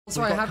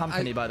So We've got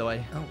company, by the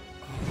way. Oh.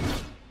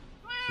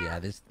 Yeah,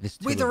 there's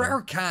two. Wait, there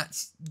are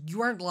cats.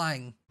 You aren't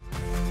lying.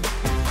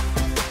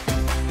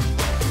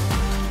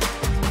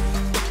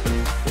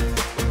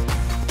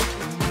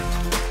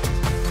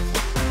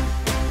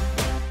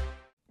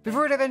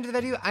 Before we dive into the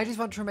video, I just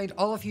want to remind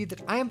all of you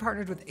that I am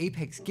partnered with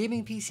Apex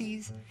Gaming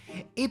PCs.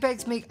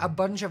 Apex make a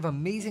bunch of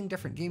amazing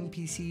different gaming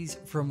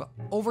PCs from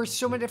over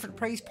so many different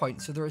price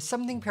points, so there is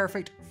something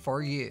perfect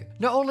for you.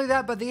 Not only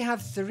that, but they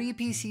have 3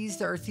 PCs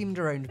that are themed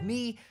around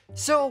me,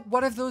 so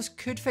one of those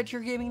could fit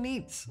your gaming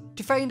needs.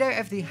 To find out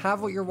if they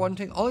have what you're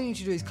wanting, all you need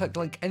to do is click the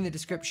link in the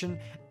description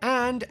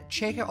and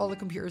check out all the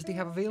computers they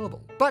have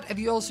available. But if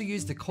you also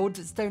use the code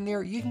that's down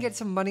there, you can get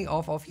some money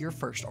off your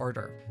first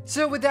order.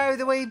 So with that out of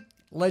the way,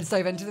 let's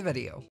dive into the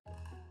video.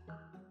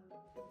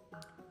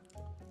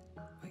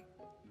 Wait.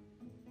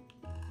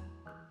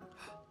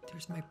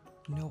 There's my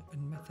note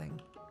in my thing.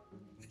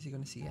 Is he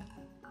gonna see it?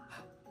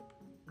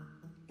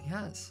 He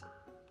has.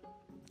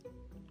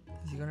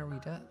 Is he gonna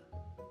read it?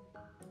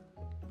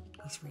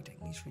 He's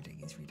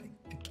reading.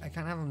 I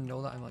can't have him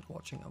know that I'm like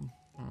watching him.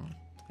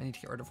 I need to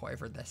get rid of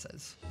whatever this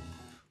is.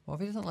 What if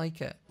he doesn't like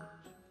it?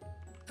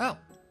 Oh.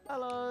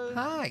 Hello.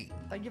 Hi.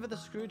 Thank you for the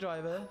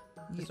screwdriver.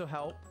 This will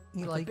help.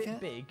 You it's like a bit it?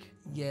 big.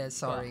 Yeah,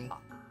 sorry. But,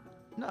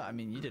 no, I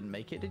mean, you didn't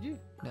make it, did you?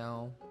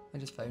 No, I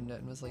just found it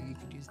and was like, you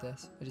could use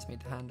this. I just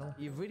made the handle.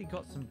 You've really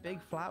got some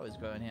big flowers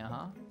growing here,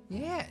 huh?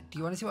 Yeah. Do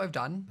you want to see what I've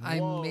done?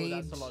 Whoa, I made...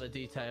 that's a lot of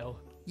detail.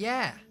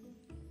 Yeah.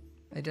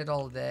 I did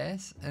all of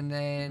this, and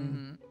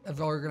then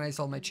I've organized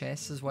all my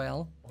chests as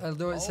well.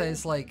 Although it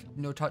says like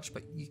no touch,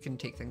 but you can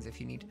take things if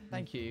you need.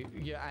 Thank you.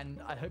 Yeah, and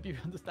I hope you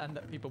understand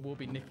that people will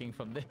be nicking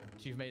from this.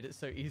 You've made it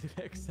so easily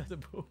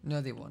accessible. No,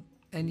 they won't.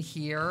 And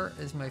here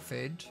is my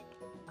food.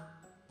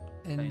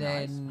 And Very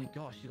then nice.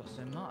 My gosh, you got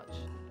so much.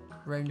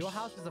 Round Your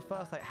house is the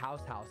first like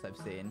house I've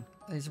seen.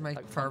 These are my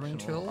like, farming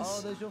functional. tools.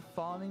 Oh, there's your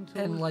farming tools.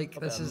 And like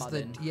this is is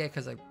the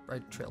because I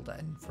trailed it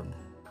in from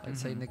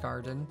outside in the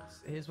garden.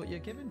 Here's what you're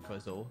giving for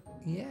us all.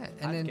 Yeah,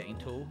 and then getting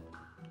tool.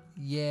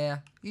 Yeah,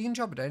 you can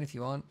chop it down if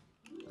you want.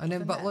 And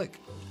then, but look,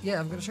 yeah,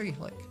 I'm gonna show you.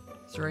 Like,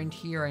 so around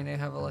here, I now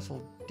have a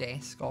little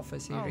desk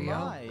office area. Oh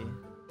my.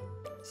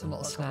 Some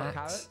little A couple of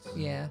snacks. carrots?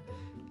 Yeah,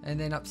 and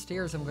then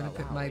upstairs, I'm gonna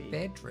put my wowie.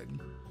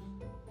 bedroom.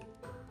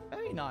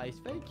 Very nice,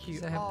 very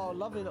cute. So I have- Oh,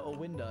 lovely little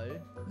window.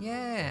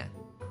 Yeah,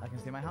 I can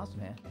see my house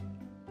from here.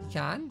 you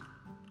can.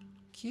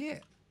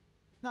 Cute.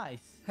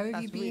 Nice. How have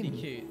That's you been?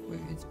 really cute.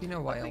 It's been a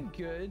I've while. been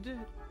good.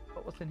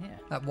 But what's in here?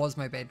 That was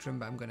my bedroom,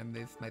 but I'm gonna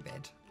move my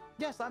bed.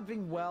 Yes, I'm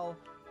doing well.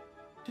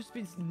 Just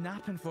been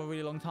napping for a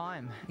really long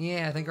time.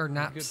 Yeah, I think our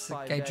nap good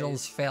 5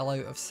 schedules days. fell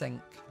out of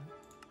sync.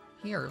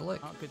 Here, look.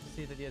 Oh, good to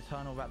see that the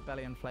eternal rat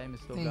belly and flame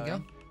is still There you going.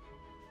 go.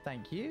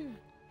 Thank you.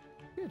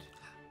 Good.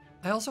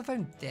 I also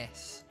found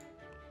this.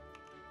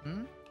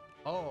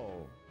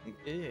 Oh.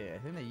 Yeah, I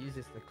think they use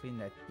this to clean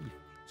their teeth.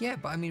 Yeah,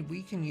 but I mean,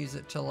 we can use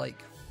it to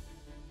like.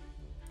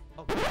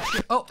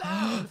 Oh,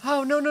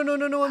 Oh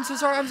no! I'm so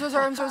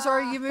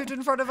sorry. You moved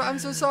in front of it. I'm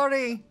so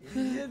sorry.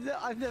 yeah, no,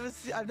 I've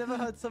never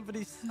heard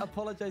somebody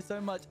apologize so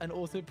much and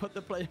also put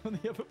the blame on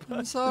the other person.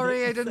 I'm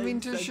sorry. I at the didn't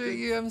mean same to shoot sentence.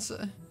 you. I'm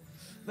so.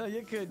 No,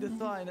 you're good. It's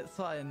fine. It's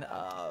fine.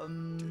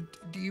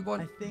 Do you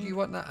want? I Do you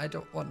want that? I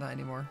don't want that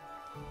anymore.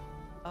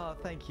 Oh,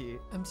 thank you.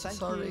 I'm so Thank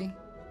sorry. you.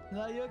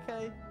 No, you're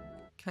okay.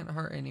 Can't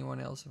hurt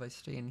anyone else if I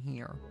stay in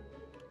here.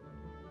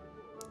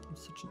 I'm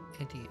such an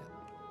idiot.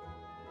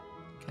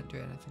 Can't do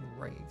anything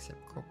right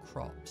except grow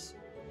crops.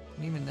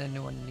 And even then,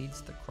 no one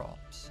needs the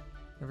crops.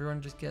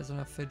 Everyone just gets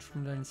enough food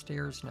from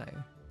downstairs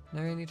now.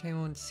 Now anytime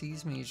anyone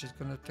sees me, he's just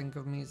gonna think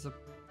of me as a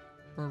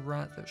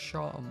rat that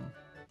shot him.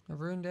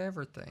 I've ruined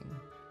everything.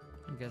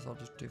 I guess I'll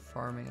just do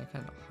farming. I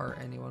can't hurt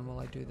anyone while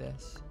I do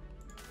this.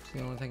 It's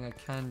the only thing I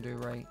can do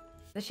right.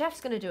 The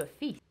chef's gonna do a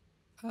feast.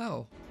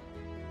 Oh.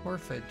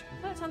 Orphid.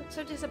 That sounds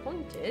so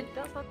disappointed.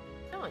 That's not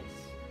nice.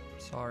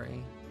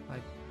 Sorry. I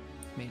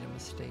made a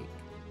mistake.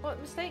 What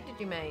mistake did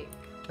you make?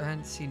 I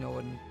hadn't seen no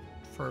one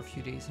for a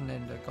few days and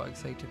then I got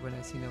excited when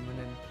I seen him and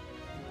then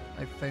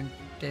I found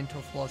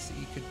dental floss that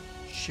you could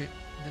shoot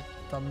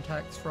the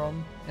thumbtacks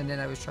from and then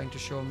I was trying to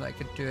show him that I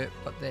could do it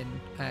but then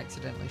I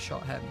accidentally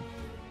shot him.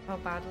 How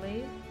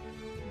badly?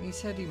 He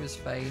said he was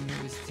fine,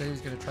 he said he was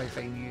going to try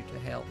find you to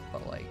help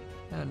but like,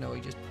 I don't know,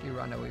 he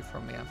ran away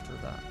from me after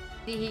that.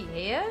 Did he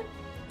hear?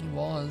 He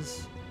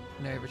was.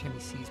 Now every time he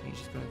sees me he's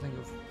just going to think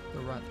of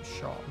the rat that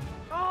shot him.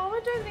 Oh,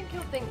 I don't think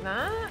he'll think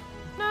that.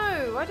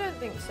 No, I don't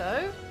think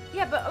so.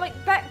 Yeah, but like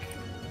Beck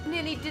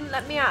nearly didn't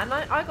let me out and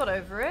I got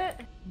over it.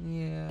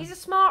 Yeah. He's a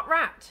smart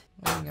rat.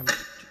 I think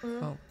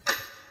I'm...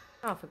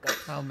 Oh, for God's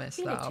sake. I'll mess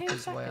Give me that up 2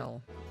 as seconds.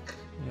 well.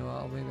 You know what,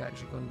 I'll maybe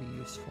actually going to be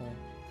useful.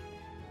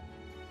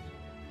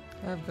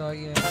 I've got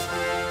you.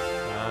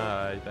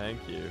 Hi, thank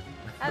you.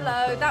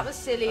 Hello, that was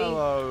silly.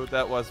 Hello,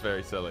 that was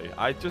very silly.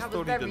 I just That was thought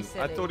he very didn't.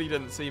 I silly. thought he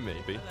didn't see me.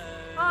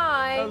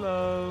 Hi.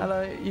 Hello.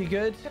 Hello, you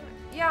good?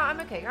 Yeah, I'm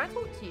okay. Can I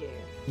talk to you?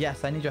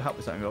 Yes, I need your help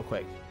with something real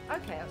quick.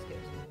 Okay, that's good.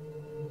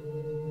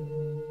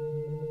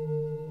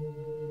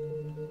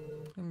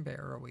 I'm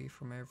better away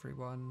from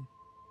everyone.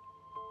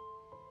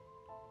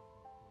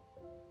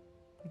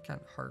 You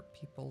can't hurt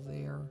people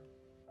there.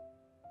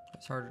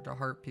 It's harder to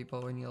hurt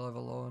people when you live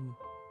alone.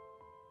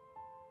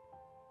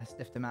 I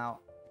sniffed him out.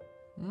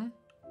 Hmm?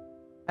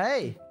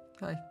 Hey,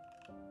 Hi.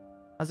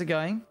 how's it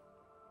going?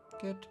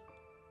 Good.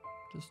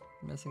 Just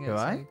missing You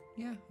outside. alright?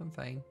 Yeah, I'm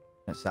fine.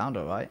 Don't sound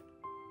alright.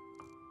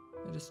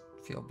 I just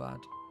feel bad.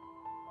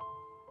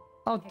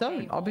 Oh,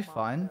 don't. I'll be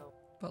fine.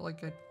 But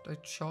like, I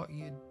shot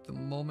you the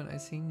moment I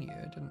seen you.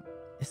 I didn't...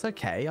 It's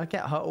okay. I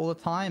get hurt all the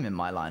time in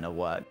my line of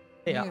work.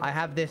 Here, Yeah. I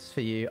have this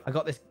for you. I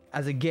got this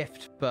as a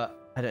gift,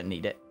 but I don't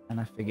need it. And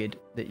I figured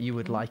that you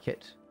would like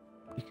it.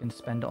 You can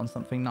spend it on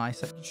something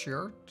nice.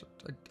 Sure.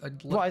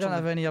 I'd Well, I don't have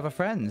literally- any other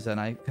friends, and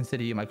I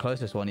consider you my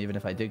closest one, even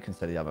if I did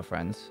consider the other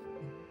friends.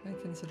 I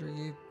consider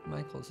you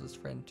my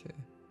closest friend too.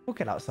 We'll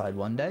get outside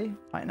one day.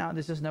 Right now,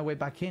 there's just no way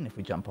back in if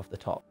we jump off the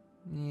top.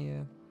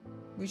 Yeah.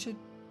 We should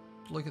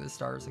look at the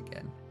stars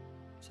again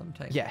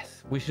sometime.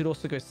 Yes, we should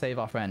also go save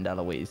our friend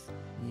Eloise.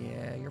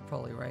 Yeah, you're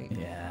probably right.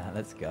 Yeah,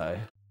 let's go.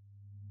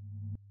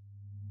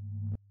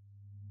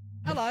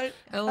 Hello.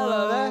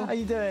 Hello. there. How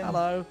you doing?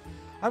 Hello.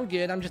 I'm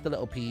good. I'm just a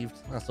little peeved.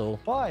 That's all.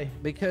 Why?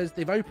 Because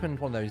they've opened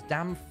one of those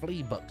damn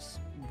flea bucks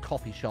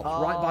coffee shops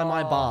right by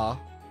my bar.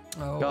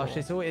 Oh. Gosh,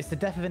 it's the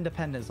death of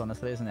independence,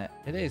 honestly, isn't it?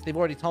 It is. They've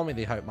already told me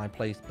they hope my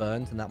place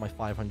burns and that my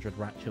 500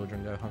 rat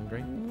children go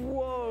hungry.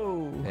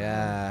 Whoa.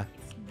 Yeah.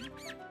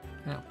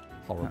 Yeah.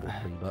 Horrible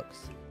flea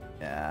bucks.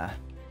 Yeah.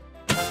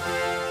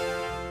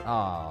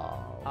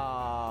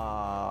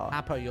 Oh.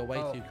 Appo, you're way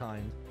Oh. too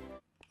kind.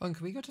 Oh, and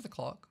can we go to the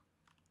clock?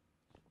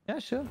 Yeah,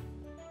 sure.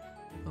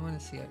 I want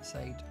to see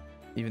outside.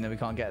 Even though we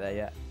can't get there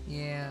yet.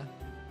 Yeah.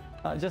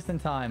 Just in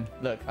time.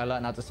 Look, I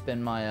learned how to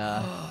spin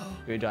my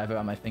screwdriver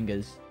on my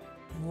fingers.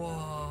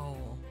 Whoa.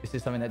 This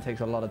is something that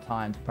takes a lot of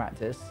time to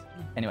practice.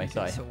 Anyway, You do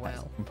sorry. so That's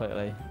well.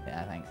 completely.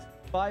 Yeah, thanks.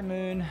 Bye,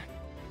 Moon.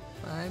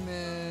 I'm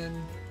in. Do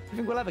you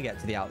think we'll ever get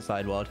to the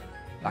outside world?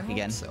 Back I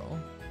again? hope so.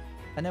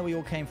 I know we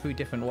all came through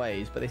different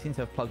ways, but they seem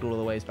to have plugged all of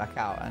the ways back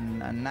out, and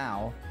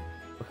now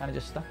we're kind of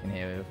just stuck in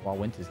here while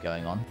winter's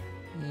going on.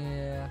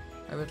 Yeah.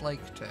 I would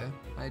like to.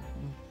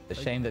 It's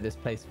a shame that this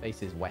place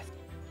faces west.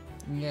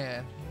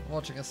 Yeah.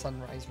 Watching a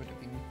sunrise would have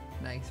been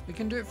nice. We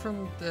can do it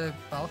from the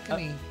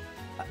balcony.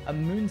 A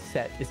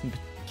moonset isn't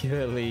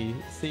particularly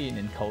seen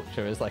in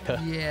culture as like a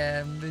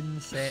Yeah,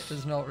 moonset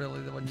is not really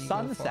the one you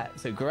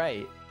sunsets are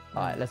great.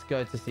 All right, let's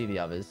go to see the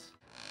others.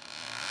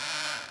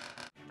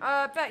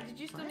 Beck, did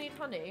you still need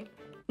honey?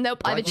 Nope,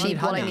 Why I've do you need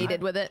achieved what I honey?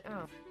 needed with it.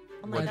 Oh.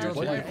 Why don't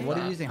What you are like you, what are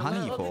you that? using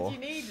honey What for? did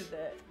you need with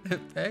it? go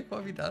for. Beck, what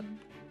have you done?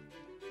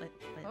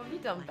 What have you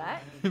done,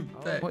 Beck?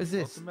 Beck. What is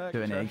this Welcome back,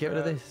 doing here? Jeff Get rid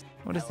of Rat. this.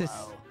 What is this?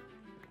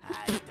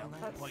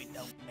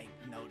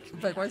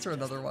 Beck, why is there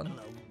another one?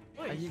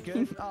 Are you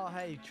good? Oh,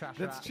 hey, trash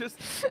That's rat. just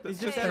He's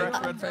just just Beck, a-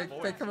 Rat's Beck,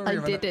 voice. Beck, come over I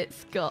here a did minute. it,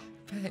 Scott.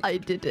 Beck. I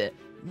did it.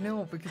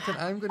 No, because then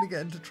I'm going to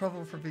get into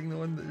trouble for being the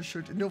one that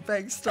showed you. No,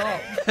 Beck, stop.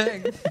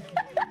 Beck.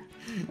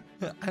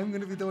 I'm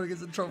going to be the one who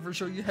gets in trouble for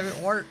showing you how it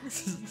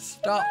works.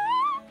 Stop.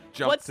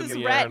 Jumped What's in this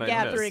the air rat and I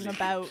gathering missed.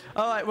 about?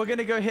 All right, we're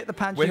gonna go hit the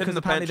pantry We're hitting because the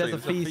apparently pantry.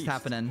 there's a There's a feast feast.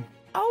 happening.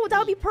 Oh, that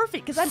would be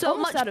perfect because I'm So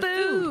almost much out of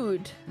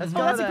food. Let's Oh,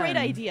 go that's a great then.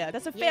 idea.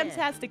 That's a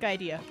fantastic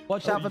idea.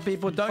 Watch out for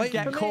people. Don't Wait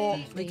get for me. caught.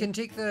 We can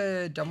take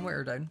the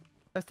dumbwaiter down.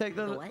 Let's take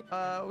the.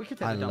 We could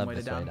take I the love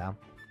dumbwaiter this way down. down.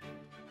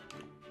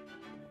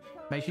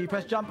 Make sure you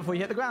press jump before you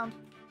hit the ground.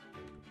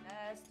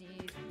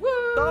 Nasties.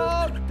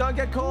 Oh, don't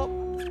get caught.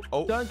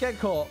 Oh, Don't get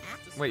caught.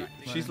 wait,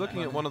 she's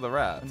looking at one of the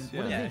rats.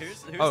 What Yeah.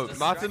 is this? Oh,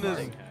 Martin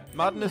is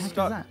What the heck is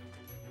stuck. that?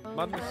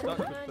 Martin is stuck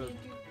with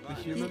the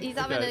human. He's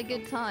having Okay. a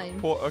good time.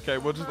 Poor, okay,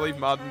 we'll just leave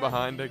Martin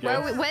behind, I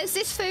guess. Where's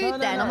this food No, no,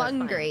 then? no. I'm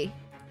hungry.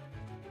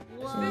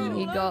 Food all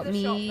You over got the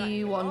shop, Beck. me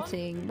You want?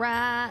 wanting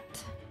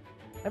rat.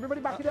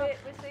 Everybody back it up.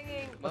 We're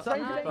singing. What's up?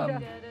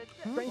 Stranger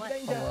Stranger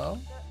danger. Hello?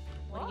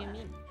 What do you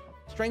mean?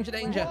 Stranger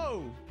danger.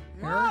 Whoa.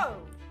 Whoa!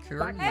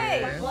 Courier.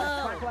 Hey!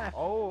 Back left.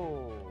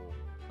 Oh.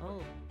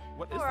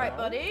 What is Alright, that?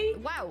 buddy.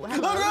 Wow. All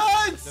Hello.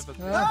 right!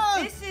 Ah.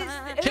 This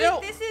is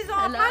Chill. this is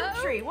our Hello?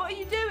 pantry. What are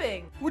you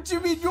doing? What do you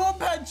mean your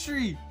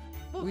pantry?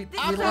 Well, We- this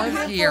we is live our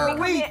pantry. here. We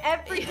come here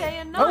every day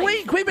and night. A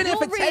week. We've been here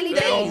You're for 10 really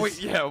days. Oh,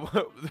 wait, yeah.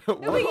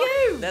 Who are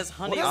you? There's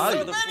honey There's all so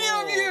over the many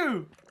floor. of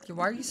you! Yeah,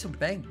 why are you so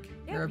big?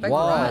 You're a big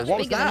Whoa, rat. what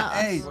was Bigger than that?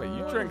 us. Hey, Wait,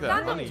 you drank that Stand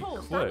up honey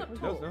tall, stand quick. up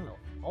tall. No.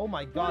 Oh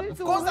my god. of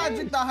course I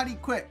drink that honey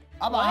quick.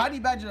 I'm a honey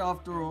badger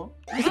after all.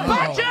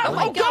 Badger! Oh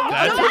my god.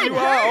 That's what you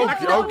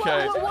are?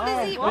 Okay. What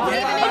is he? What? What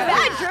Yeah. even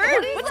is Badger?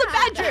 What is What's a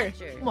that? badger?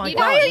 Oh my You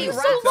god. why are you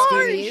Rats so do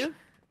large? you.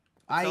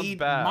 I Sounds eat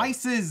bad.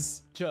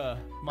 mices. Sure.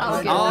 Oh, My-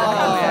 good.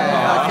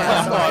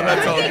 That's all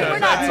Good thing good. we're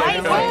not That's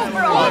mindful. okay.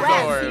 We're all Don't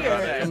rats worry here.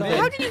 about it.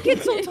 How did you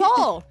get so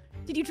tall?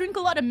 Did you drink a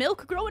lot of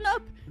milk growing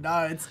up?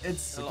 No,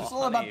 it's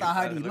all about the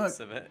honey. Look.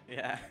 Of it.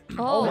 Yeah.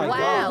 Oh, my wow.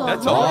 God.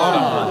 That's a lot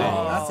of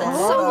honey. That's a So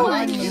lot of much.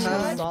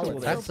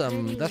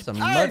 honey, man. That's some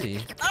Hey! muddy.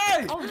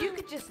 Hey! Oh, you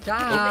could just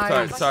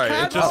Guys. Sorry.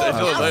 It just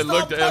it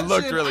looked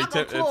touching. really. I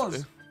got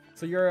claws.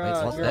 So you're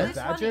what's you're that? a Is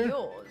this honey badger?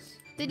 yours?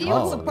 Did you?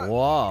 What's Oh, the pa-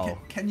 whoa.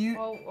 Can you?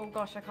 Oh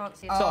gosh, I can't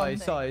see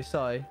it.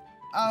 Sorry.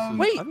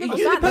 Wait, I've you're never the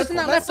seen person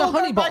that left the all go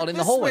honey back bottle in the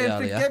this hallway way and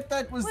earlier. forget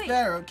that was Wait.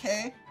 there,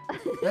 okay?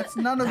 That's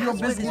none of your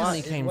That's where this money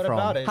business. came What from.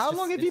 about it? How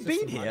long have you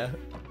been here?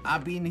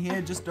 I've been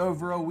here just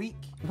over a week.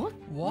 What?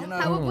 You know,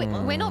 How are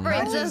we're not very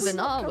Badgers- observant,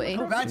 are we?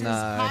 Badgers No.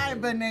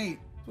 hibernate.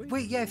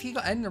 Wait, yeah, if you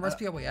got in, there must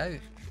be a way out.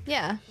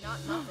 Yeah.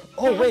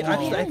 Oh wait,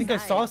 I think I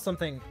saw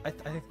something. I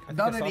think I Not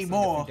saw something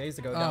anymore. a few days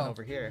ago down Oh.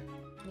 over here.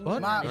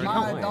 What? My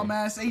No way.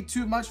 dumbass ate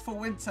too much for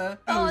winter.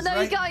 Oh It no,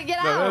 was you right- can't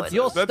get No, out. that's-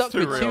 You're that's stuck too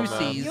with real, two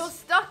man. C's. You're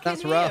stuck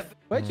That's in rough. here.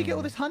 Where'd you get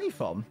all this honey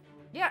from?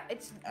 Yeah,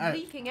 it's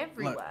leaking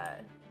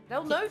everywhere.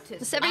 They'll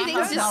notice. So everything's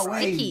I have just our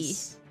sticky.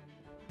 ways.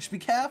 You should be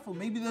careful.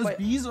 Maybe there's Wait.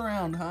 bees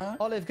around, huh?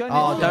 Olive, go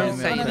Oh, next to don't him.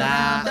 say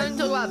that. Don't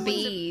talk about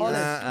bees. Olive,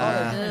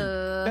 Olive,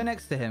 Ugh. go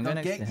next to him. Go They'll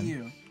next to get him.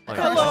 you.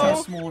 Hello.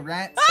 You small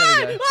rats.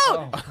 There we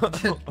go.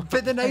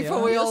 Put the knife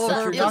away, You're Oliver.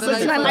 so- Put you're the such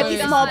knife an I might be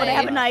away. small, but I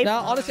have a knife. No,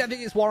 honestly, I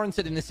think it's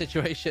warranted in this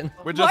situation.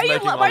 We're just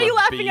making why are you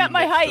one laughing at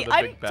my bee next height? to the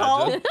I'm big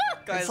tall. badger.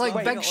 It's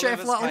like Big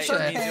Chef Little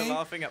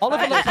Chef.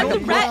 Oliver looks I'm the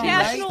really rat wrong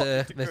national-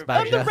 next to this I'm the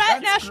badger. rat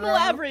That's national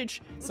great.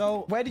 average.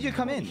 So Where did you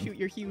come in?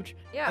 You're huge.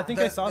 Yeah. I think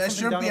I saw There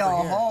something should down be a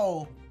over here.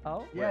 hole.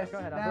 Oh, Yes, go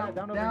ahead. down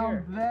Down over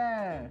here.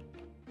 there.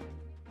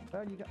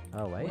 where you go?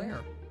 Oh, wait. Where?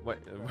 Wait.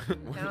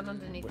 Down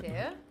underneath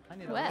here.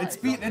 Where? It's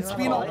been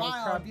a Oh,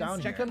 while. crap down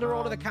Check here. under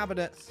all of the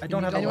cabinets. I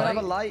don't have a Anyone light.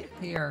 have a light?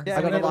 Here. Yeah,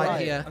 I got we a need a light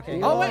light. here.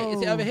 Okay. Oh, wait,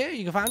 is it over here?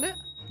 You can find it?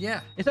 Yeah.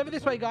 It's over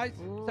this way, guys.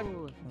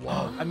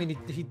 Whoa. I mean,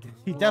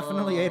 he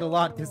definitely ate a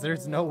lot because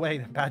there's no way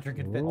the badger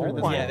could fit through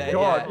this. Yeah, there-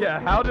 God, yeah. yeah.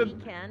 How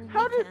did?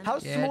 How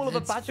Yeah, small of a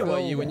it's badger were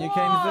you when you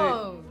came through?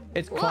 Whoa.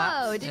 It's Whoa,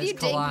 collapsed. did It's you dig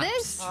collapsed.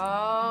 this? Oh.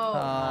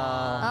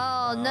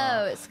 Oh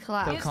no, it's Still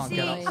collapsed. can't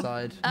get see.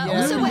 outside.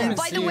 Yeah, Also, you wait, can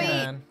by see the it, way,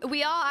 man.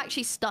 we are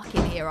actually stuck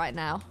in here right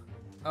now.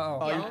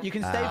 Oh, You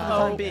can stay for the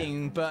time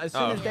being, but as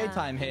soon as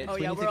daytime hits, Oh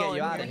we yeah, need to we're get all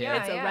you in out of here.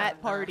 here. It's a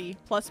rat party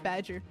plus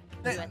badger.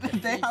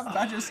 They have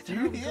badger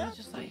stew here?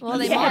 Well,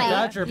 they Yeah. might.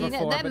 Badger You know,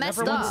 before, they're but messed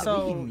everyone's up.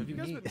 so- We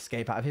can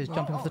escape out of his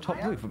jumping off the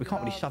top roof, but we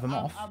can't really shove him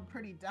off. I'm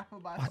pretty dapper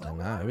by I don't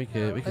know. We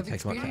could I've take him up to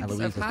experienced-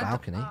 Eloise's I've had-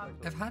 balcony.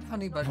 I've had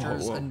honey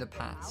badgers whoa. in the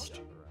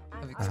past.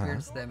 I've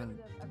experienced them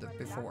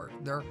before.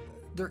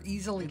 They're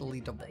easily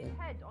leadable.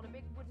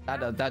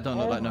 That don't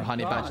look like no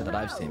honey badger that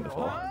I've seen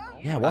before.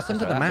 Yeah, what's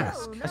under the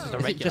mask? That's just a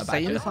Is it regular just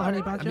saying badger. it's a honey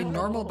I badger? mean,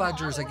 normal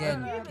badgers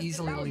again,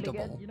 easily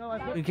leadable.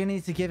 We're gonna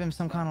need to give him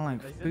some kind of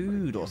like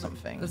food or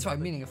something. That's what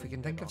I'm meaning. If we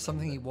can think of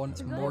something he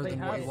wants more than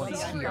what he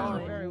wants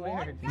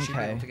here, we should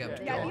be Okay. able to get him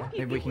to go.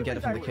 Maybe we can get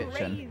it from the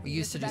kitchen. We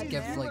used to just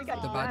give like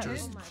the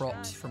badgers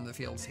crops from the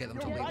fields to get them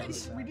to lead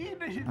us.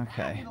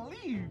 Okay.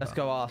 Let's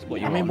go ask what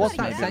you I mean, want. what's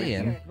that Maybe we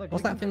saying?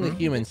 What's that thing the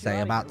humans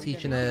say about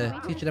teaching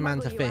a man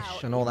to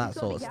fish and all that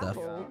sort of stuff?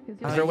 Is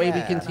there a way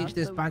we can teach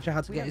this badger how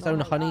to get his own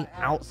honey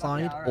outside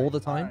all the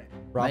time,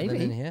 rather than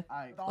Maybe. in here?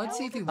 Let's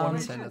see if he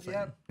wants anything.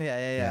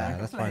 Yeah.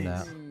 Let's find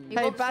out. He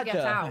Hey, wants to get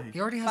badger. out. He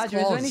already has Badger,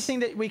 is claws. there anything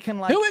that we can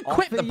like Who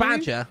equipped offer the you?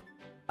 badger?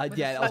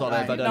 Yeah, that was Olive.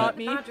 I don't Not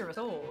know. me. Badger a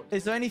sword.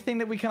 Is there anything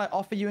that we can like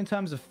offer you in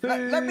terms of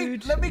food?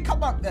 Let me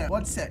come up there.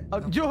 One sec.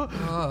 You're-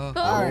 Oh,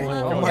 Alright.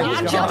 Oh my You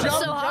God. jumped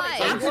Jump, so I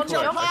high. can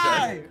jump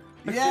high.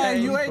 Yeah,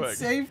 you ain't Quick.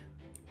 safe.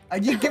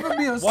 And you giving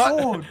me a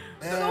sword.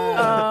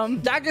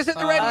 Daggers at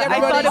the ready, I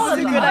everybody. thought it was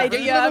a good Get idea,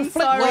 your little I'm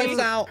flip sorry. lights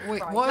out.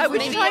 wait, what I if was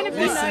we trying to be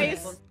listen?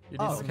 nice.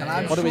 Oh, And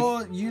I'm What do we-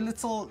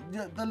 sure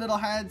the little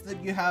hands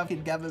that you have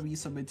can gather me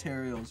some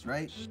materials,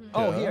 right?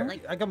 Oh, here.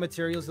 I got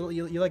materials.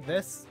 You like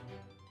this?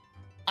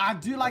 I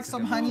do like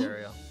some honey.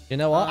 You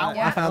know what?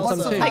 Yeah. I found some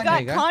Also, too. I There got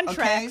you go.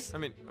 contracts. I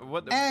mean,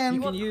 what? And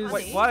You can use.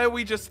 Wait, why are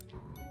we just?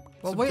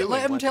 Well, wait, subduing?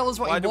 let him tell us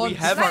what Why he do we wants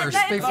have first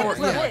Let him before.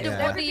 tell us Yeah. what-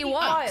 Yeah. What do you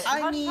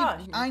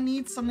want? I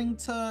need something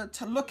to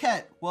look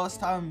at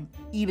whilst I'm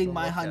eating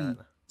my honey.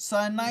 So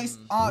a nice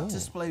art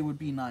display would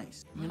be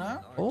nice, you know?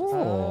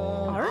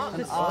 Oh.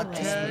 An art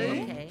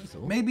display.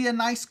 Maybe a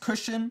nice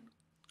cushion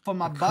for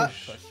my butt.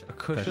 A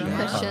cushion.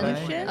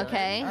 Cushion.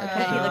 Okay. Like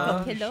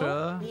a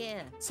pillow.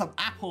 Sure. Some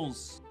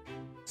apples.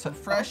 Some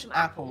fresh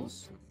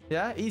apples.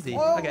 Yeah, easy.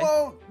 Whoa, Okay.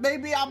 whoa,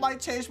 maybe I might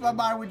change my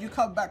mind when you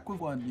come back with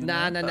one. You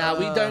Nah, know? nah, nah.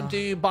 We don't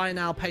do buy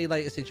now, pay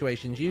later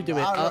situations. You do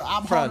it I'm up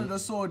holding front. a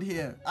sword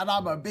here, and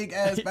I'm a big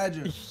ass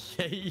badger.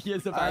 Yeah, he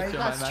is a Alright. badger,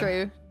 my That's man.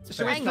 true.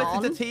 Should we Hang split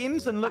on. into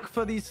teams and look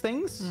for these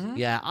things?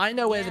 Yeah, I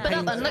know where the Split up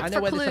paint. and look I know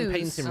for where there's some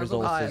clues. painting I'll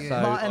go resources. with So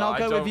you. Martin, I'll I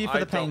go with don't- you for I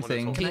the don't wanna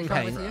painting. talk Can I Team come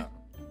paint. with you?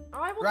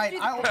 I want Right, to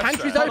do I- the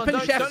Pantry's Hold on, open,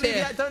 don't chef's leave here.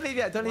 yet. Don't leave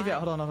yet. Don't leave yet.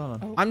 Hold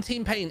on. I'm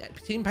team paint.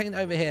 Team paint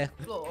over here.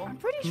 floor. I'm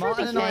pretty sure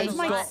Martin the and I, kids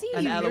might Scott, see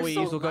and you. You're Eloise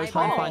so will go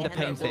try and find a tall.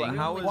 painting.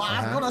 How is? Well,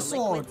 I've got a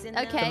sword.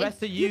 The Okay.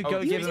 rest of you go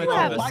you give him a do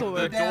have call. a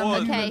sword. The Damn, door,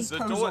 Okay. the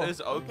door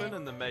is open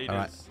and the maid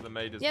Alright. is the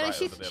maid is. Yeah, right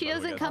she over there, she by the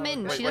doesn't way. come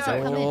in. Wait, She wait,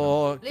 doesn't come in.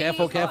 Oh,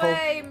 careful, Leave careful.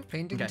 flame.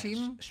 Painting Okay.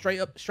 team. Straight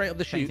up the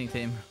chute. Painting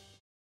team.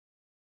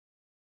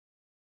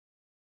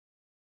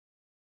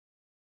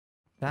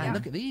 Dan, Yeah.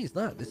 look at these.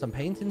 Look, there's some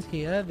paintings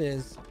here.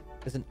 There's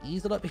an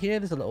easel up here.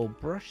 There's a little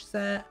brush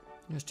set.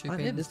 There's two Oh, yeah,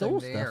 paintings there's all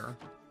down stuff. there.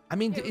 I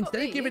mean, Yeah,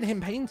 instead of look, giving these.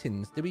 him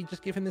paintings, do we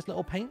just give him this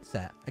little paint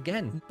set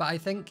again? But I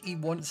think he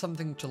wants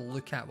something to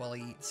look at while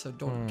he eats, so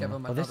don't give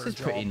him Well, another this is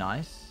job. pretty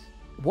nice.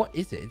 What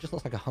is it? It just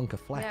looks like a hunk of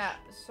flesh. Yeah,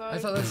 so... I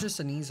thought that was just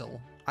an easel.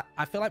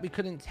 I feel like we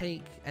couldn't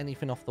take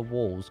anything off the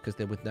walls because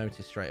they would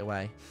notice straight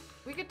away.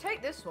 We could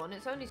take this one.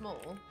 It's only small.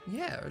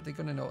 Yeah, are they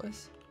going to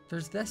notice?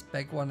 There's this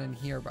big one in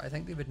here, but I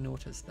think they would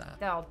notice that.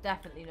 They'll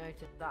definitely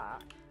notice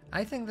that.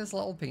 I think this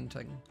little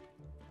painting.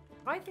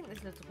 I think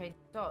this little painting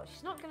does.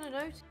 She's not going to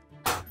notice.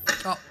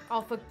 Oh.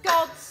 Oh, for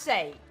God's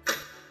sake.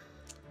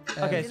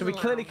 Okay, so we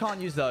clearly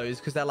can't use those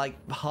because they're like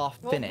half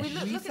finished.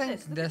 We look at think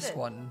look this at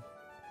one.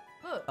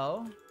 Look.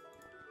 Oh.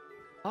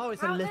 Oh,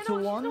 it's a How- little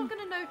She's one. not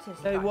going to notice.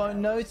 They that. won't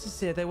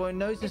notice it. They won't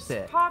notice It's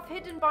it. half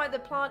hidden by the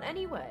plant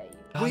anyway.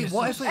 Oh, Wait, you're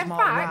what so if we...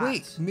 smart, fact-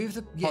 Wait, move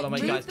the... Yeah, Hold on,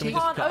 wait, move guys. the Can we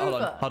just... plant Hold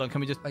on. over. Hold on.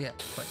 Can we just... Oh, yeah,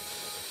 quick.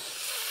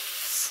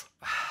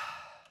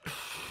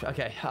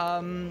 Okay.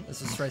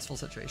 This is a stressful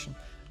situation.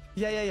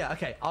 Yeah.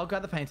 Okay, I'll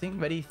grab the painting.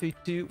 Ready? 3,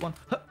 2, 1.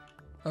 Huh.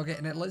 Okay,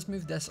 and then let's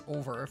move this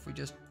over if we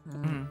just...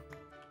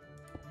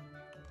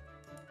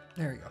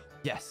 There we go.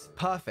 Yes,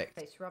 perfect.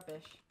 It's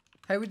rubbish.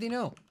 How would they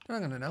know? They're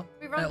not going to know.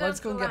 We run down Let's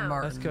to go and the get lounge.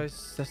 Martin.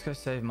 Let's go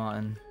save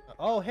Martin.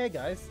 Oh, hey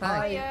guys.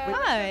 Hi.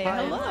 Hi,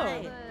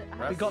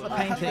 hello. We got the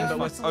painting, but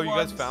we're... Oh, you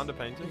guys found a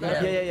painting?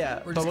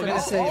 Yeah. We're But just we're gonna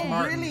gonna save save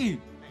Martin.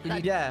 Really?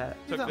 Yeah.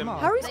 Took them. How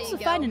are we There supposed you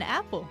to find go. an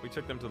apple? We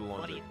took them to the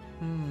laundry.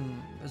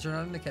 Is there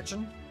none in the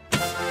kitchen?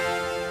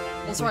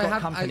 Also, We've I got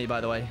have... company,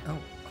 by the way. Oh.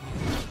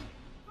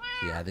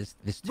 Yeah, this.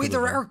 Wait,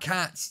 there are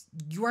cats.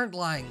 You aren't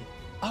lying.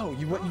 Oh,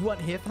 you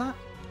weren't here for that?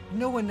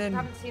 No, and I then...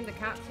 haven't seen the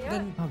cats yet.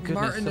 Then Oh, goodness,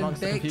 Martin and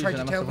amongst the Beck tried to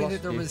confusion, I tell must me have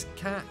that there lost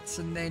was cats,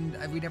 and then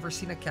we'd never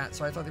seen a cat,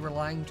 so I thought they were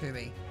lying to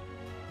me.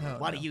 Oh,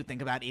 What no. do you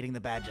think about eating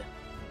the badger?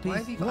 Why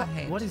have you got a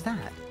head? What is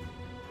that?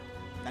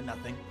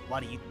 Nothing.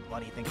 What do you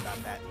think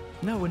about that?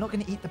 No, we're not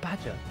going to eat the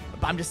badger.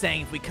 But I'm just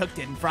saying, if we cooked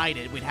it and fried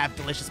it, we'd have a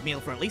delicious meal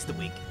for at least a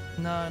week.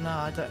 No,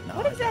 I don't know.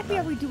 What exactly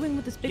are we doing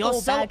with this big You're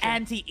old so badger?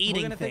 anti-eating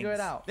We're gonna things. figure it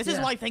out. This is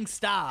Yeah. why things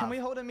starve. Can we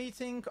hold a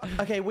meeting?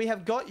 Okay, we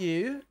have got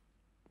you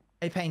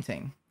a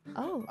painting,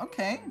 Oh.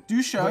 Okay.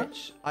 Do show.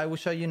 which I will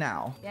show you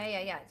now.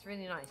 Yeah. It's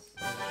really nice.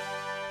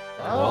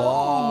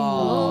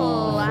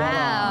 Oh,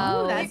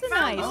 wow. Ooh, that's We a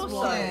found nice also,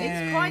 one.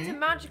 it's quite a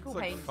magical It's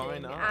like painting,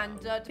 fine art. and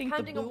think the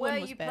depending on blue where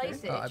one was you better.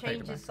 place it, Oh, I it paid it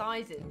changes back.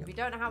 sizes. We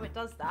don't know how it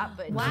does that,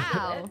 but it Wow.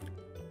 does it.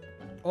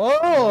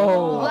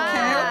 Oh.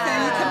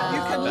 Okay.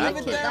 You can That leave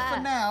it kid. there for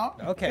now.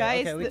 Okay.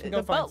 Guys, okay, we can go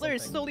the find butler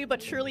is something. slowly but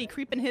surely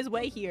creeping his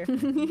way here.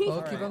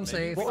 We'll keep them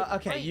safe. Well,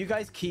 okay, you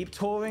guys keep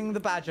touring the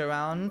badger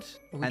around,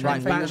 We and try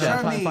then and we're find gonna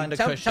a- try and find a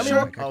Tell cushion. me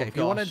what. Oh, Okay, if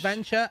you want gosh.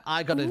 adventure,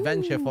 I got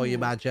adventure for you,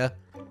 Badger.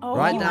 Oh,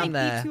 Right he down might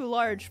there. be too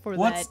large for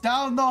What's that.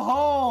 down the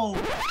hole?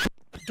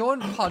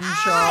 Don't punch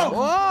her.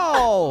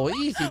 Whoa,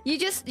 easy.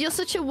 You're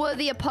such a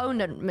worthy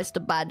opponent,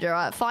 Mr.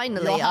 Badger.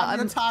 Finally, You'll have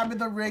your I'm... time in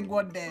the ring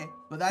one day,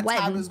 but that When?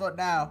 time is not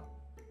now.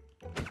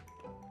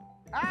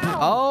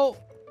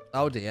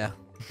 Oh dear.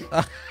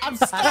 I'm At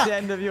the stuck.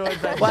 end of your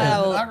adventure.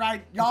 Well, All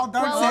right, y'all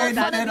don't Well, say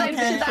what anything,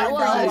 adventure okay? that I know,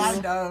 I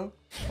was. know.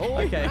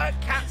 Okay.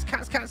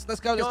 Cats. Let's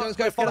go. Let's Follow get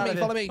me. out of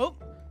Follow here. me. Oh,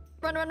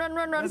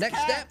 Run. Next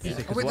step.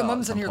 Oh, wait, the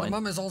mum's in here. The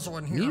mum is also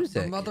in here.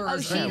 Music. The mother Oh,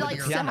 is she in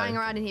likes here. to hang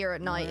around in here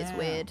at night. It's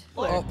weird.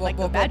 like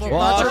the badger.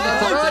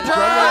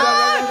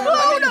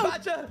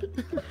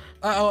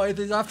 Uh-oh,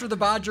 he's after the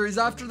badger. He's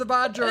after the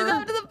badger. It's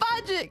after the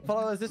badger.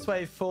 Follow us this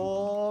way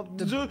for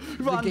The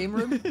run. game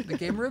room? The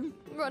game room?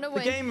 Run The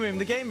away. game room.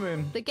 The game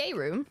room. The gay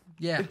room?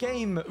 Yeah. The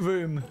game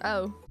room.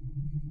 Oh.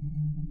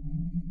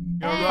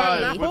 You're Hey.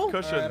 right, Apple? with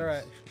cushions. All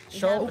right.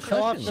 Show off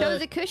Show the Show off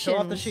the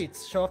cushions.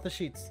 sheets. Show off the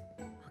sheets.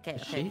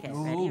 Okay.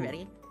 Ooh.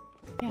 Ready?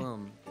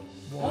 Boom.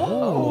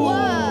 Whoa.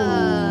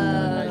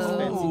 Nice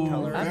fancy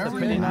color. Very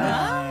pretty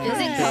nice. Is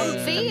it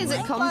comfy? Is it I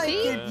like comfy?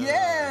 it,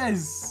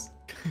 yes.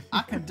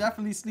 I could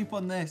definitely sleep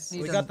on this.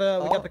 We got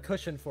the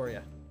cushion for you.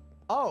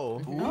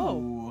 Oh.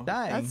 Ooh.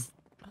 Dang.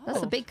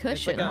 That's a big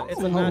cushion. It's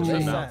a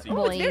mattress set.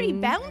 Oh, it's very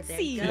Boing.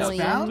 bouncy. It's Boing.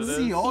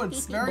 bouncy. Oh,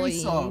 it's very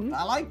Boing. soft.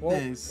 I like Well,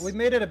 this. we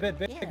made it a bit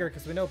bigger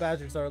because we know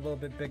badgers are a little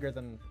bit bigger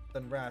than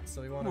rats,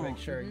 so we want to make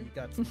sure you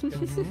got some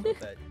good stuff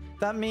with it.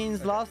 That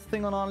means last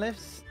thing on our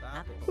list,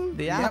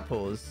 the Yep.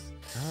 apples.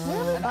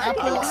 An I've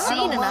apple. not seen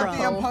I an don't want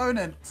the apple.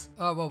 opponent.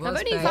 Oh, well, I've that's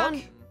only big.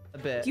 found... A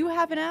bit. Do you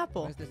have an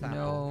apple? Where's this apple?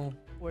 No.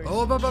 Where's-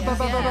 Oh,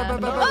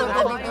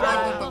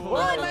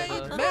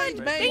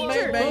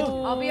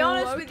 I'll be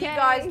honest with you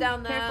guys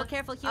down there.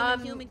 Careful,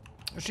 human.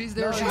 She's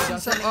there.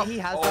 She's up. He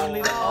has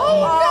only the...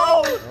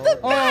 Oh,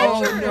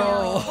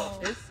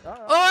 no.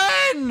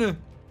 Owen!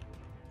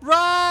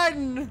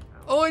 Run!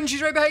 Owen,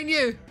 she's right behind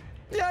you.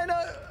 Yeah, I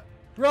know.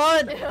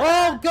 Run!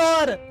 Oh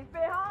God!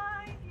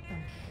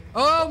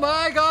 Oh,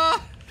 my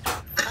God.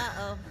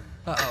 Uh-oh.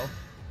 Uh-oh.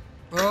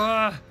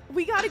 Ugh.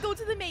 We gotta go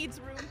to the maid's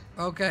room.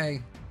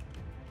 Okay.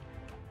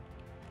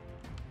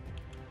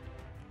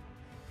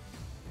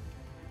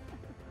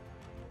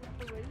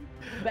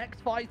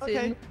 Beck's fighting,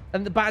 Okay.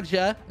 and the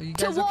badger. Are you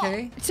To guys what?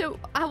 okay? So,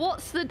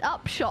 what's the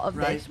upshot of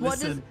Right, this? What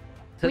listen.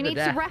 We need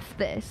to ref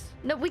this.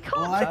 No, we can't.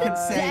 All I can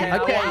say.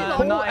 Okay, Wow,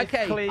 nice,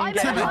 okay. clean I'm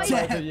game not- for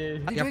both of you.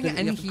 Are you You doing have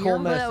it in to call here?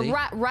 Mercy.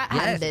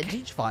 Rat-handed. Yes,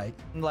 cage fight.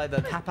 Like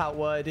the tap out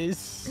word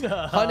is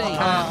Honey.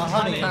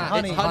 honey,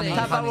 It's honey.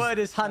 Tap out word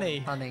is honey.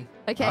 Honey.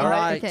 Okay. All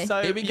right, Okay.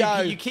 So Here we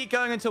go. You keep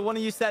going until one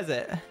of you says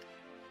it.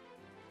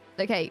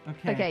 Okay.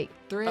 Okay. Okay.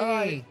 3.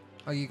 Alright.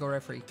 Oh, you go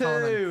referee. Call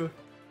him in. 2,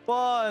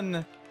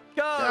 1,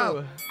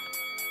 go.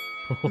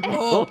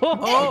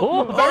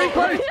 Oh, very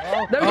close.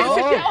 No,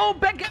 oh,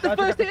 Ben, get the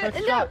first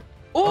hit. No.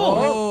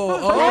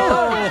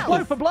 Oh,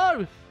 blow for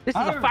blow. This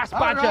is a fast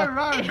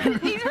badger.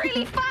 He's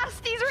really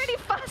fast. He's really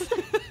fast.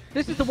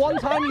 This is the one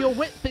time your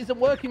whip isn't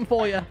working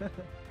for you.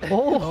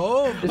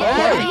 Oh,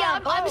 Yeah,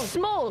 I'm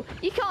small.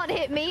 You can't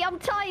hit me. I'm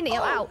tiny.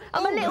 I'm out.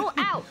 I'm a little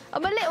out.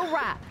 I'm a little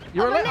rat.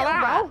 You're I'm a little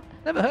rat. owl.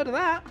 Never heard of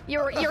that.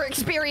 You're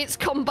experienced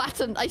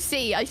combatant. I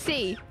see.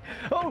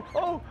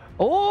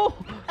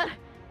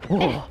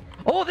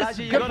 Oh, this Badger, is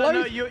you good gotta know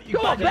blows. you Go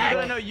on, Badger, you Ben.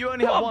 gotta know you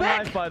only Go have on, one Ben.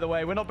 life, by the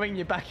way. We're not bringing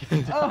you back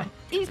into time.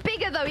 He's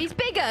bigger though. He's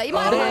bigger. He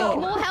might have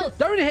more health.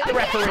 Don't hit the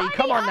referee.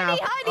 Come on now.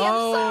 Honey,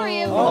 I'm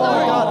sorry. I'm Oh my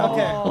sorry. god,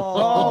 okay.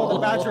 Oh, the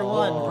badger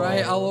won.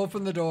 Right, I'll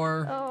open the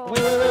door. Oh.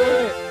 Wait.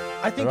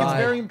 I think it's Right.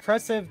 very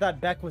impressive that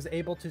Beck was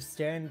able to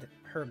stand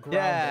her ground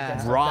Yeah.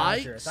 against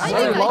Right. the badger. I That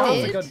think was I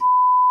a did. good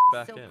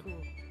Back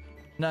in.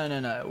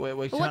 No.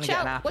 We're trying Watch to get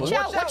an out! apple. Watch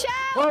out! Watch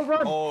out! Oh,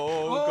 run.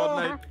 Oh,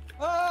 God, mate.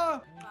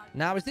 Ah!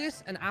 Now, is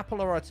this an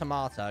apple or a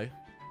tomato?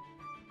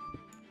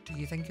 Do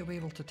you think you'll be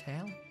able to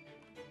tell?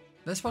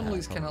 This one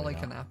looks kind of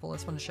like an apple.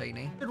 This one's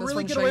shiny. This really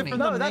one's get away shiny. from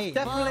No, the that's mate.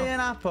 definitely an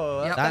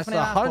apple. Yep. That's definitely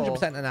an apple.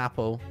 100% an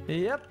apple.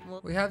 Yep.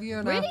 We have you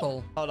an Really?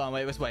 apple. Hold on,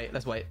 let's wait.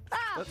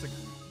 Ah.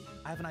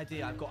 I have an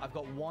idea. I've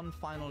got one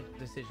final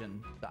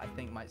decision that I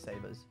think might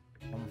save us.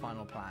 One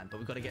final plan, but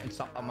we've got to get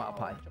inside up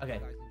high. Okay.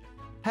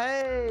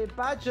 Hey,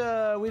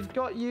 Badger, we've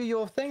got you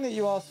your thing that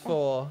you asked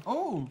for.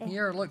 Oh,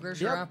 Here, look,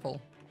 there's your Yep.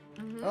 apple.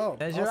 Oh,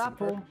 There's your awesome.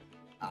 apple.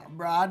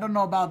 bro, I don't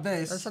know about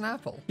this. That's an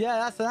apple. Yeah,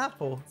 that's an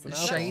apple.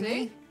 It's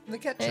shiny. The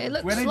kitchen. It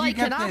looks Where did you like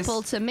get an this?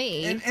 apple to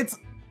me.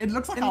 It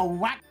looks like a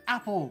whack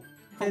apple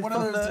from It's one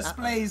of from those the-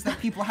 displays that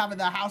people have in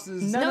their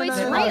houses. No, it's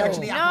They're not real.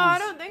 actually No, I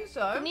apples. don't think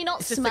so. Can you not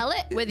just a- smell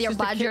it with it's your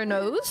just a badger kid-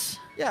 nose?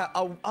 Yeah.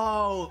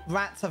 Oh,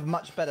 rats have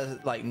much better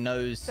like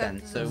nose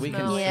sense, so we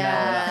can Smell. smell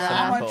Yeah. that's an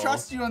I'm apple. gonna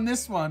trust you on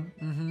this one.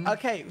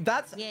 Okay,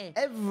 that's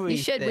everything. You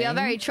should. We are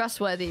very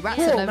trustworthy. Rats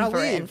Cool, are now known for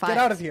it, in leave. fact. Get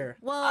out of here.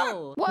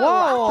 Whoa.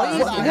 Whoa!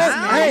 Please,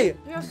 Hey,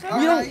 You're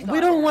so we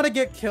don't want to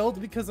get killed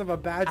because of a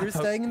badger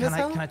Apple, staying in this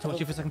house. Can I talk to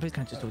you for a second, please?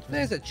 Can I just talk to you?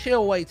 There's a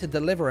chill way to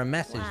deliver a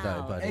message,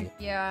 though, buddy.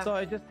 Yeah.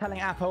 So just telling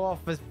Apple off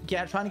was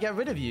trying to get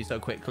rid of you so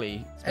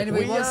quickly.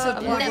 Anyway, what's the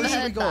I've plan? never Where should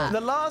we heard go? that.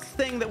 The last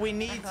thing that we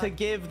need to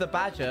give the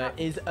badger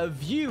is a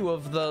view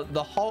of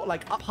the whole,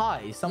 like up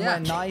high, somewhere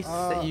Yeah. nice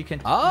that you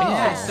can. Oh. Can you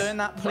Yes. stop doing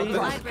that, please?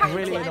 It's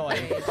really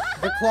annoying.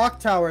 The clock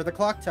tower to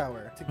get to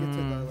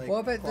the like. What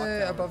about clock the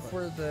tower above stuff.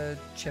 where the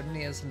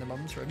chimney is in the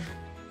mum's room?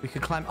 We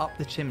could climb up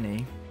the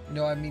chimney.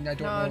 No, I mean I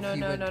don't know if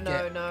you would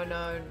get.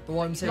 No. But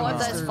what I'm saying Not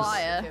is if there's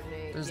fire.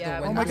 There's Yeah,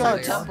 the we've window Oh my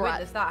God. there. I've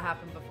witnessed that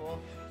happen before.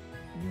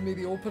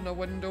 Maybe open a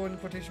window in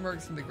quotation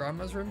marks in the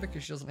grandma's room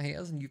because she doesn't hate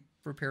us and you've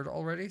prepared it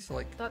already. So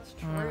like, That's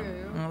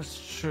true.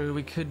 That's true.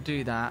 We could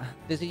do that.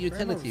 There's a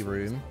utility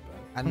room,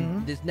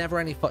 and there's never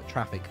any foot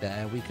traffic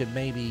there. We could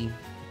maybe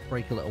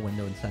break a little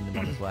window and send him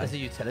on his way. There's a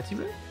utility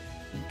room.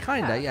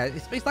 Kinda, yeah.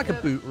 It's like a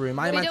boot room.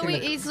 I We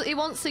imagine. don't, he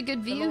wants a good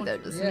view, though,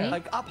 doesn't Yeah. he?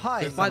 Like up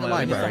high. By the somewhere.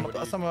 We need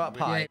library. somewhere up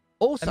high. Yeah.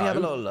 Also, Let me have a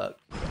little look.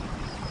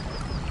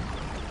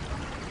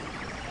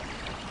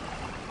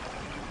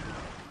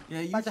 Yeah,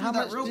 you Badger, threw how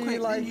that much real do quick,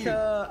 you like? didn't you?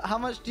 How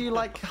much do you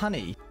like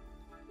honey?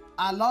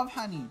 I love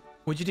honey.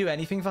 Would you do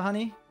anything for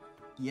honey?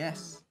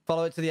 Yes.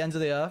 Follow it to the ends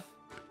of the earth?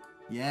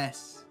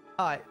 Yes.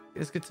 All right,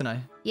 it's good to know.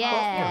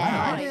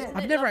 Yeah.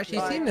 I've never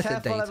actually seen this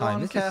at Careful, daytime.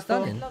 everyone, This is careful.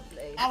 stunning.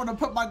 Lovely. I want to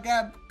put my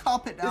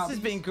carpet This down. has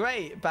been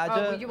great, Oh, Badger.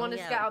 well, you want us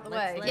to get out of the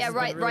way? Yeah,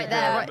 right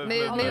there. Right.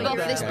 Move off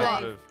this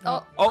block.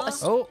 Oh,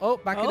 Oh,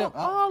 back it up.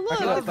 Oh, look,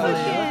 Back it up, look buddy.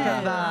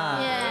 at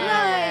that.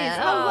 yeah.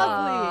 Nice. Oh,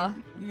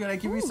 lovely. You gonna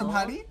give me some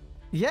honey?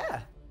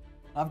 Yeah.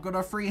 I've got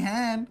a free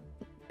hand.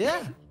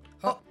 Yeah.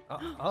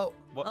 Oh,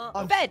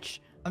 What?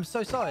 Fetch. I'm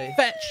so sorry.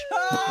 Fetch.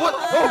 What?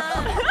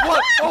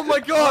 Oh my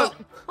god!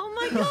 Oh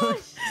my gosh.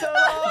 So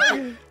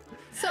long.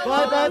 So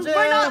Bye, Badger.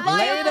 We're not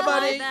Later, liable.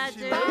 buddy.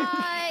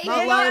 Bye. Not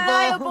You're not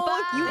liable.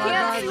 liable. You Bye,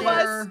 can't sue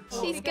Badger.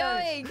 us. She's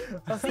going.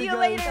 See you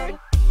later.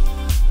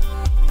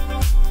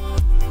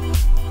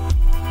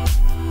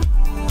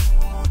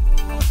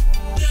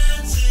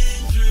 Dancing